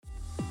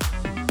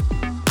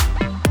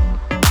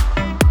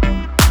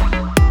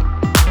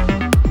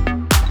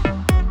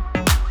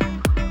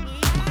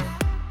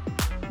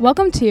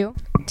Welcome to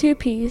Two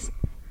Peas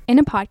In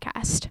a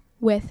Podcast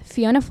with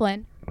Fiona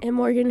Flynn. and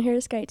Morgan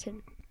Harris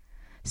Guyton.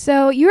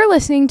 So you are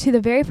listening to the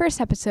very first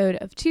episode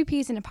of Two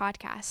Peas in a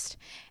Podcast.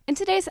 In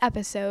today's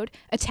episode,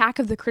 Attack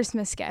of the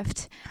Christmas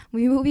Gift,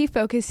 we will be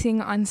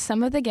focusing on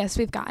some of the gifts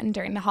we've gotten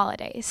during the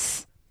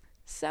holidays.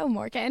 So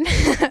Morgan,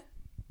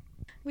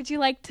 would you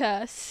like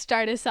to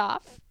start us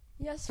off?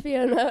 Yes,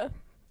 Fiona.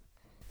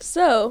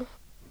 So,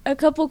 a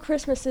couple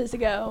Christmases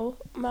ago,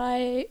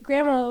 my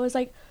grandma was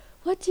like,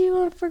 "What do you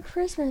want for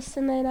Christmas?"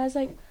 And then I was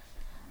like,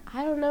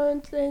 "I don't know."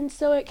 And then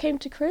so it came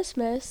to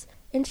Christmas,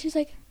 and she's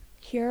like,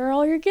 "Here are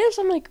all your gifts."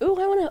 I'm like, "Ooh,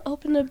 I want to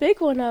open the big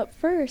one up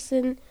first."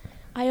 And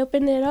I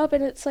opened it up,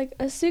 and it's like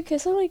a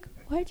suitcase. I'm like,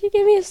 "Why'd you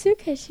give me a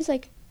suitcase?" She's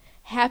like,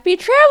 "Happy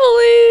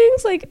traveling."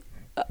 It's like,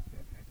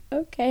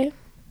 okay.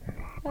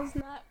 That's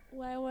not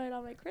what I wanted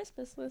on my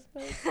Christmas list,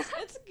 but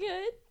it's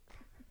good.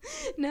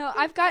 No,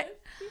 Be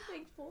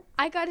thankful.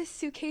 I got a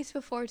suitcase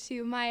before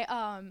too.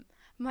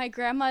 My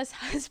grandma's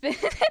husband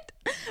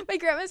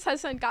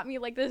got me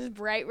like this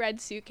bright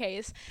red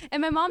suitcase, and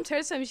my mom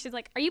turns to him, she's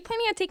like, "Are you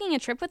planning on taking a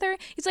trip with her?"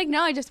 He's like,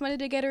 "No, I just wanted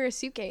to get her a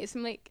suitcase."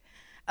 I'm like,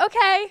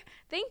 "Okay,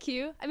 thank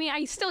you." I mean,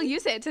 I still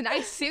use it. It's a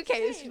nice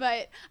suitcase, Same.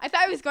 but I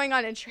thought I was going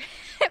on a trip.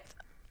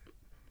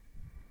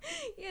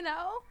 You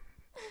know?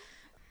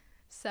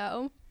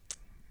 So,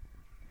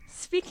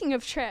 speaking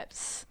of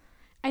trips,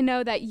 I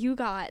know that you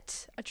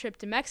got a trip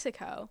to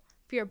Mexico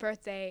for your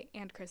birthday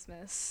and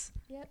Christmas.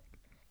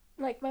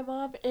 Like, my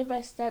mom and my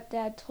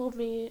stepdad told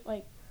me,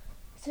 like,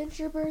 since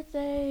your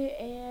birthday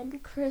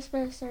and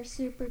Christmas are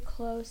super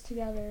close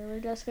together, we're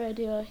just going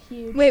to do a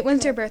huge Wait,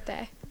 when's your trip.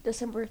 birthday?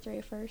 December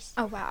 31st.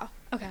 Oh, wow.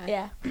 Okay.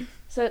 Yeah.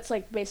 So it's,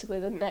 like, basically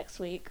the next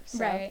week. So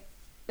Right.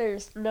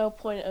 there's no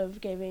point of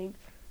giving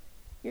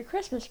your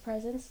Christmas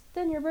presents,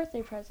 then your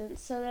birthday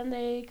presents. So then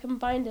they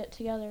combined it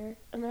together.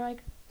 And they're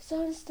like,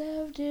 so instead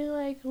of doing,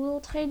 like, little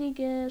tiny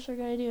gifts, we're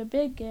going to do a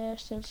big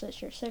gift since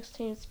it's your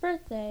 16th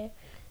birthday.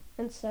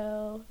 And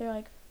so they're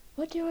like,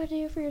 what do you want to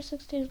do for your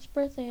 16th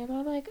birthday? And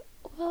I'm like,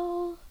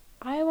 well,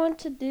 I want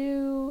to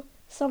do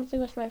something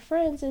with my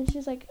friends. And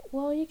she's like,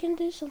 well, you can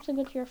do something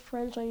with your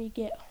friends when you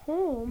get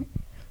home.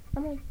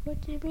 I'm like, what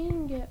do you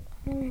mean get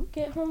home?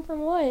 Get home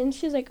from what? And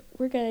she's like,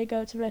 we're going to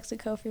go to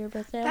Mexico for your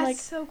birthday. I'm That's like,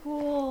 so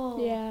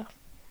cool. yeah,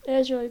 it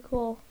was really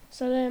cool.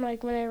 So then,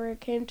 like, whenever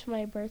it came to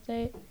my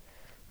birthday,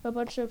 a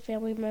bunch of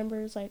family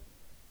members, like,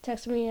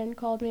 texted me and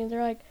called me, and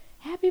they're like,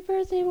 happy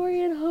birthday,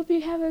 Morgan, hope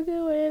you have a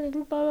good one, and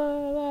blah, blah,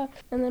 blah, blah.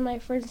 And then my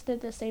friends did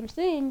the same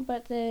thing,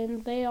 but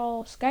then they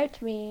all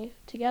Skyped me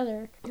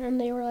together, and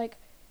they were like,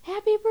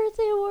 happy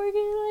birthday,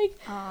 Morgan, like,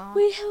 Aw.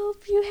 we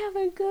hope you have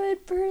a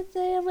good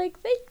birthday. I'm like,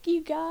 thank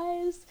you,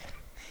 guys.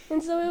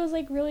 And so it was,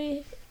 like,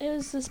 really, it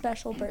was a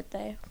special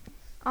birthday.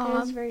 It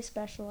was very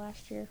special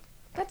last year.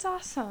 That's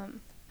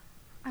awesome.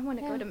 I want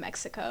to go Yeah. to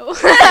Mexico.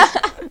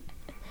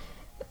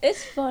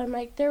 It's fun.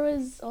 Like, there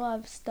was a lot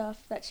of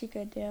stuff that she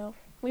could do.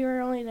 We were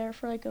only there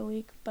for, like, a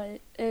week,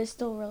 but it was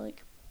still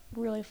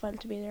really fun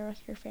to be there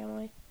with your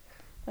family.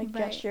 Like,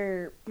 Right. just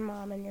your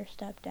mom and your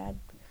stepdad.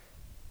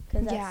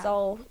 Because that's Yeah.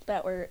 all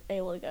that we're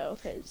able to go,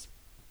 because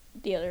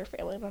the other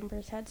family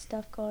members had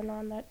stuff going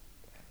on that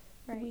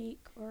week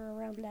or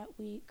around that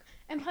week.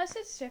 And plus,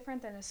 it's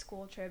different than a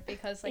school trip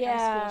because, like, on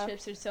Yeah. school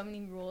trips, there's so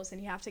many rules,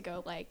 and you have to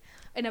go, like,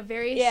 in a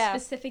very Yeah.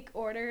 specific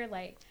order.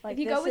 Like Like, if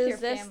you this go with is your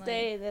this family,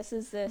 day, this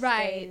is this day,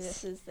 Right.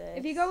 this is this.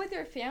 if you go with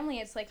your family,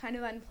 it's like kind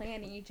of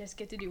unplanned, and you just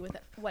get to do with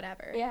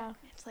whatever. Yeah.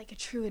 It's like a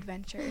true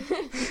adventure.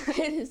 It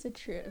is a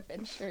true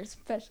adventure,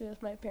 especially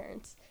with my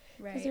parents.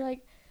 Because Right. they're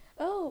like,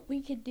 oh,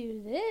 we could do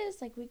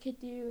this. Like, we could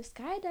do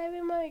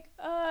skydiving. I'm like,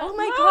 Oh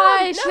my Mom,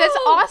 gosh, no! that's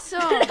awesome.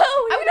 No,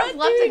 I would we're have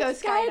not loved to doing go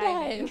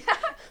skydiving.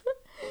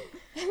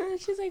 And then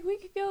she's like, we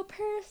could go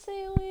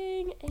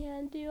parasailing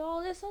and do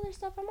all this other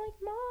stuff. I'm like,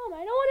 Mom, I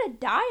don't want to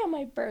die on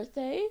my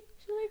birthday.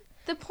 She's like,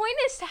 The point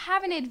is to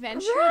have an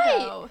adventure, Right.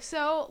 though.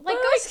 So, like,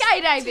 But, go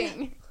like,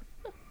 skydiving.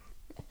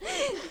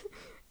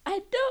 I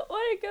don't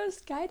want to go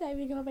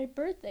skydiving on my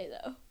birthday,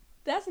 though.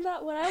 That's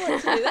not what I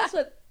want to do. That's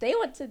what they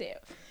want to do.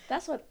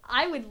 That's what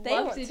I would they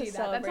love want to do that. That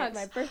celebrate sounds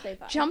my birthday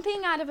by.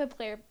 jumping out of a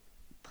player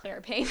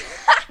plane.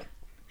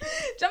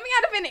 Jumping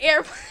out of an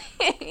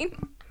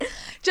airplane.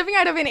 Jumping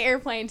out of an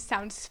airplane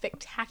sounds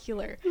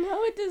spectacular.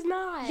 No, it does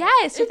not.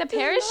 Yes, with It a does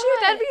parachute,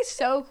 not. that'd be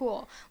so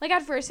cool. Like,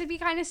 at first it'd be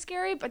kind of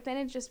scary, but then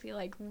it'd just be,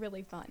 like,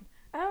 really fun.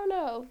 I don't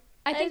know.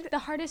 I think the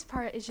hardest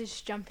part is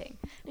just jumping.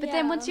 But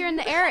then Yeah. once you're in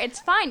the air, it's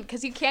fine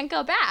because you can't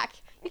go back.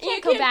 You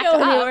can't go can't back go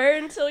up. anywhere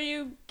until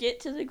you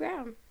get to the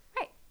ground.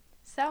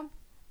 So,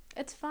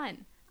 it's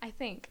fun. I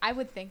think. I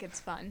would think it's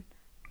fun.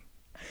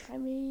 I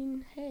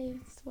mean, hey,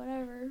 it's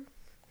whatever.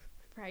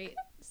 Right.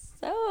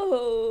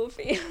 So,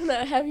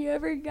 Fiona, have you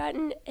ever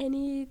gotten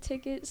any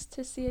tickets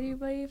to see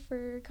anybody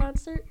for a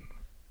concert?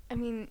 I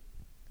mean,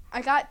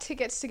 I got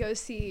tickets to go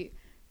see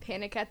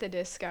Panic at the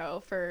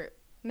Disco for...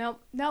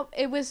 Nope,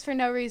 it was for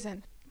no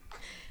reason.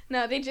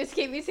 No, they just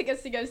gave me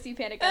tickets to go see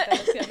Panic at the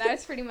Disco. That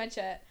was pretty much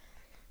it.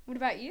 What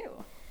about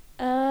you?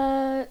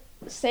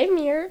 Same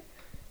year.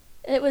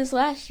 It was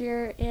last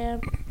year,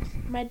 and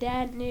my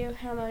dad knew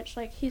how much,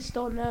 like, he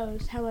still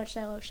knows how much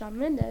I love Shawn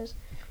Mendes.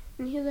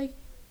 And he was like,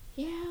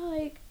 yeah,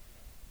 like,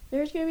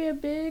 there's going to be a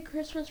big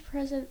Christmas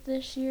present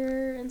this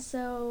year. And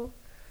so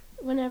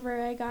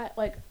whenever I got,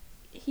 like,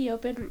 he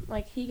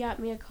got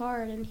me a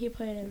card and he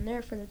put it in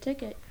there for the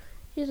ticket.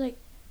 He was like,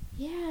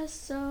 yeah,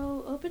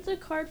 so open the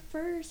card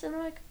first. And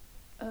I'm like,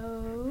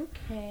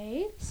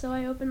 okay. So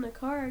I opened the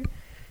card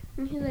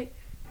and he's like,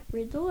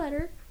 read the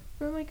letter.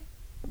 And I'm like,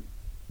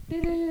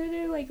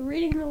 like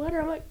reading the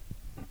letter. I'm like,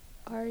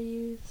 are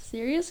you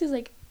serious? He's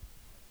like,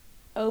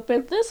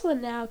 open this one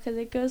now because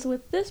it goes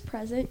with this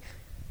present.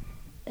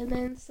 And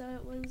then so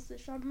it was the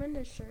Shawn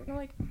Mendes shirt. And I'm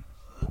like,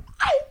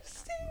 I've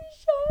seen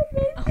Shawn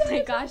Mendes. Oh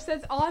my gosh,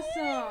 that's awesome.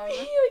 Like,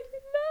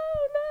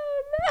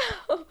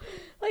 no.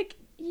 Like,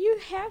 you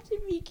have to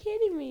be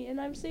kidding me. And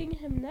I'm seeing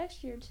him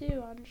next year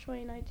too on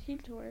 2019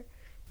 tour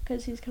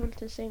because he's coming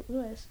to St.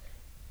 Louis.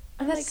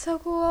 I'm That's like, so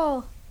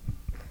cool.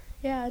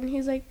 yeah, and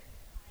he's like,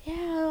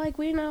 yeah, like,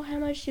 we know how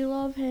much you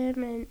love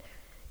him and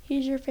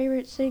he's your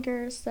favorite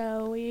singer,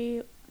 so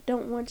we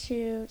don't want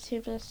you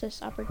to miss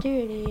this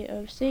opportunity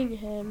of seeing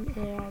him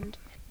and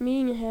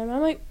meeting him.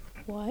 I'm like,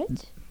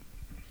 what?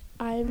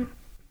 I'm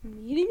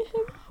meeting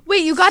him?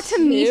 Wait, you got to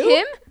meet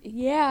him?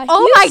 Yeah.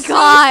 Oh my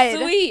God.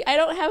 So sweet. I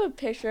don't have a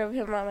picture of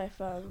him on my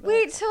phone.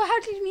 Wait, so how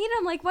did you meet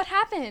him? Like, what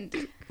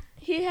happened?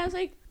 He has,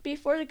 like,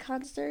 before the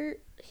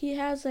concert, he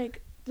has,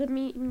 like, the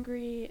meet and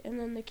greet and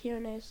then the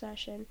Q&A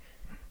session.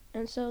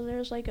 And so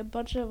there's, like, a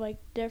bunch of, like,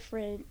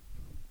 different,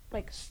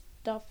 like,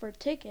 stuff for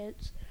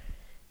tickets.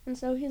 And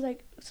so he's,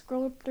 like,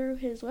 scrolling through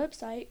his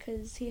website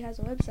because he has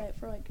a website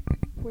for, like,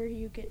 where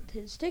you get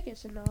his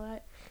tickets and all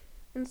that.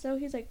 And so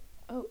he's like,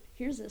 oh,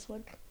 here's this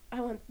one.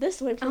 I want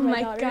this one for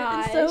my daughter.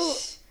 Gosh. And so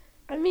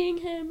I'm meeting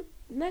him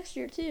next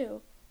year,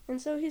 too.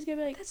 And so he's going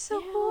to be like, That's so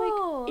yeah,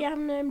 cool. like, yeah,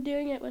 I'm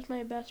doing it with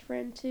my best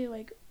friend, too,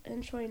 like,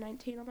 in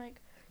 2019. I'm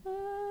like,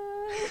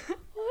 what?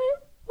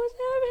 What's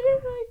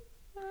happening?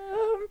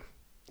 Like,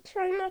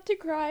 trying not to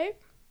cry.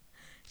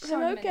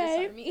 Shawn I'm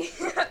okay.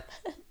 Mendes Army.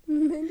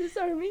 Mendes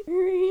Army.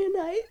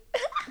 Reunite.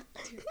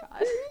 Dear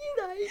God.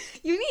 Reunite.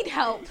 You need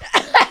help.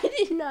 I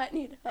did not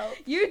need help.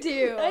 You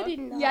do. I did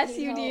not Yes,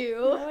 need you help.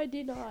 do. No, I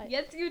did not.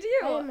 Yes, you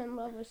I am do. in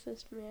love with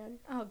this man.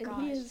 Oh, And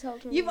gosh. he has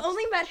helped me. You've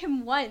only met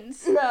him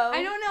once. No.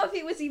 I don't know if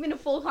it was even a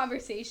full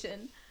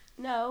conversation.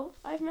 No,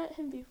 I've met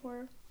him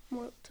before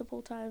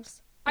multiple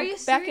times. Are you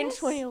Back in serious?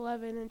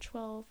 2011 and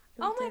 12.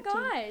 And Oh, my 13.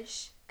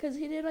 gosh. Because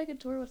he did, like, a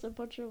tour with a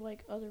bunch of,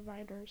 like, other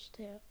Viners,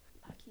 too.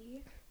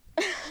 Lucky.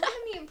 I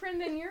want to meet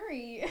Brendan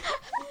Urie.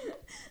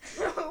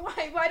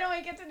 Why don't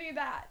I get to do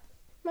that?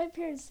 My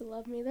parents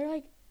love me. They're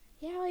like,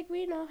 yeah, like,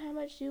 we know how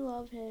much you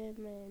love him,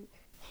 and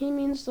he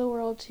means the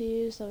world to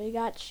you, so we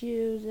got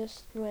you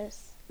this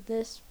with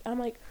this. I'm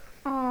like,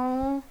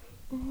 Oh.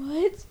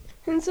 what?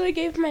 And so I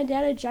gave my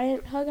dad a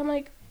giant hug. I'm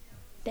like,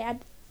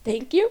 Dad,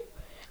 thank you.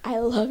 I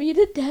love you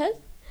to death,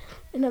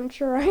 and I'm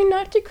trying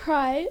not to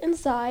cry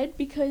inside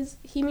because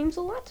he means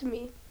a lot to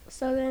me.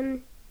 So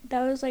then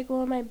that was, like,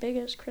 one of my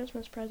biggest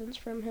Christmas presents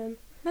from him.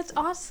 That's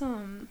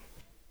awesome.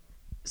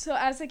 So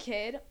as a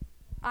kid,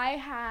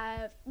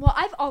 I've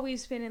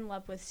always been in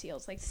love with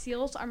seals. Like,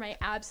 seals are my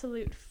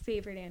absolute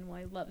favorite animal.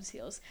 I love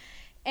seals.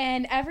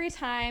 And every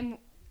time,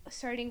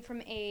 starting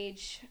from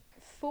age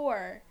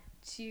 4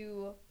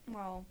 to,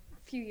 well,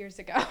 a few years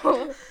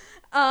ago,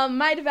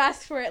 might have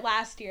asked for it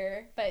last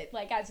year, but,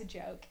 like, as a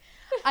joke,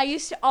 I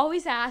used to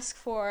always ask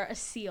for a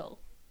seal.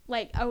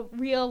 Like, a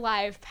real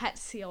live pet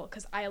seal,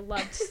 because I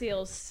loved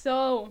seals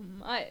so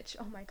much.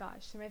 Oh my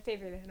gosh, they're my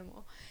favorite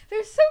animal.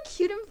 They're so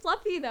cute and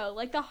fluffy, though.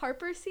 Like the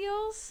Harper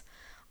seals.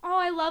 Oh,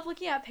 I love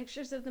looking at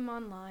pictures of them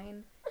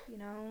online, you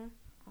know?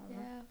 Oh.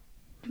 Yeah.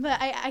 But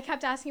I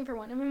kept asking for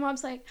one, and my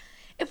mom's like,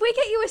 if we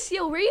get you a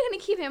seal, where are you going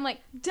to keep it? I'm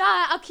like, duh,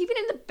 I'll keep it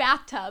in the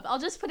bathtub. I'll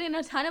just put in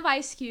a ton of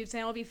ice cubes, and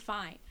it'll be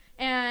fine.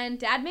 And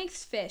Dad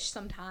makes fish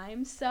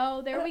sometimes,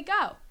 so there we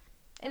go.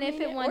 And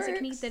if it wants, it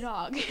can eat the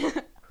dog.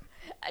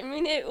 I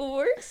mean, it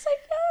works, I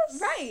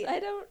guess. Right. I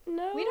don't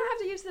know. We don't have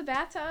to use the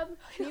bathtub.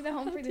 We need the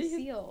home for the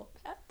seal.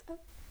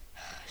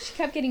 She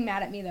kept getting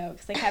mad at me, though,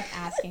 because I kept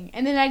asking.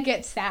 And then I'd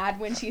get sad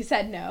when she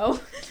said no.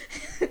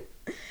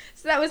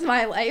 So that was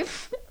my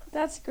life.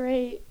 That's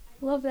great.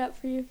 Love that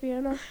for you,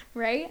 Fiona.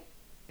 Right?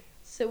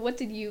 So what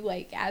did you,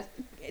 like, ask?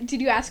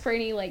 Did you ask for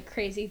any, like,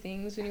 crazy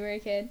things when you were a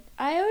kid?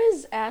 I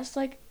always asked,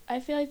 like, I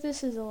feel like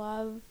this is a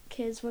lot of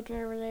kids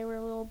whenever they were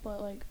little,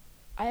 but, like,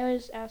 I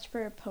always asked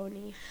for a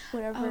pony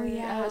whenever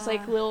I was,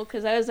 like, little,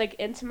 because I was, like,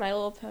 into My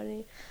Little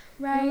Pony.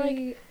 Right. I'm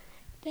like,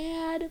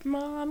 Dad,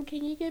 Mom,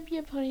 can you give me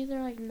a pony?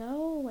 They're like,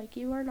 no, like,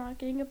 you are not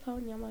getting a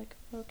pony. I'm like,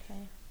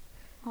 okay.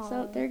 Aww.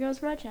 So there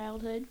goes my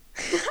childhood.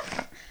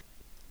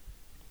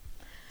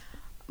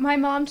 My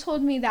mom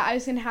told me that I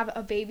was going to have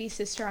a baby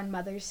sister on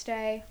Mother's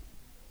Day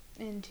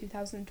in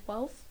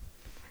 2012.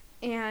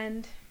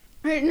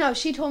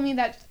 She told me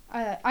that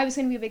I was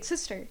going to be a big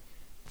sister.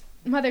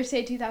 Mother's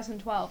Day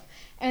 2012.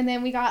 And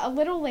then we got a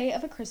little late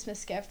of a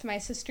Christmas gift. My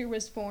sister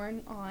was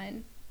born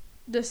on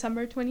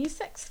December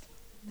 26th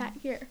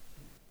that year.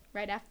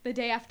 the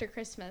day after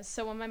Christmas.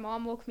 So when my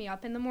mom woke me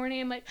up in the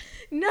morning, I'm like,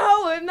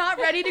 no, I'm not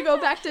ready to go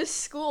back to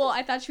school.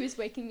 I thought she was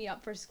waking me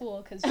up for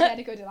school because she had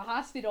to go to the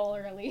hospital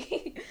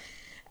early.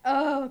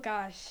 Oh,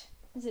 gosh.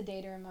 It's a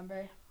day to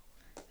remember.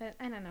 But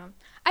I don't know.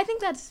 I think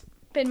that's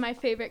been my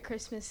favorite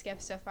Christmas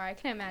gift so far. I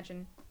can't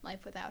imagine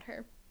life without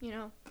her, you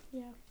know?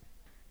 Yeah.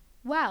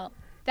 Well,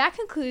 that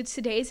concludes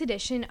today's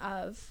edition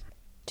of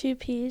Two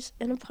Peas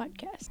in a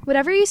Podcast.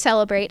 Whatever you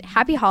celebrate,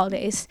 happy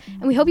holidays,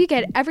 and we hope you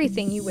get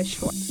everything you wish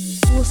for.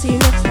 We'll see you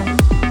next time.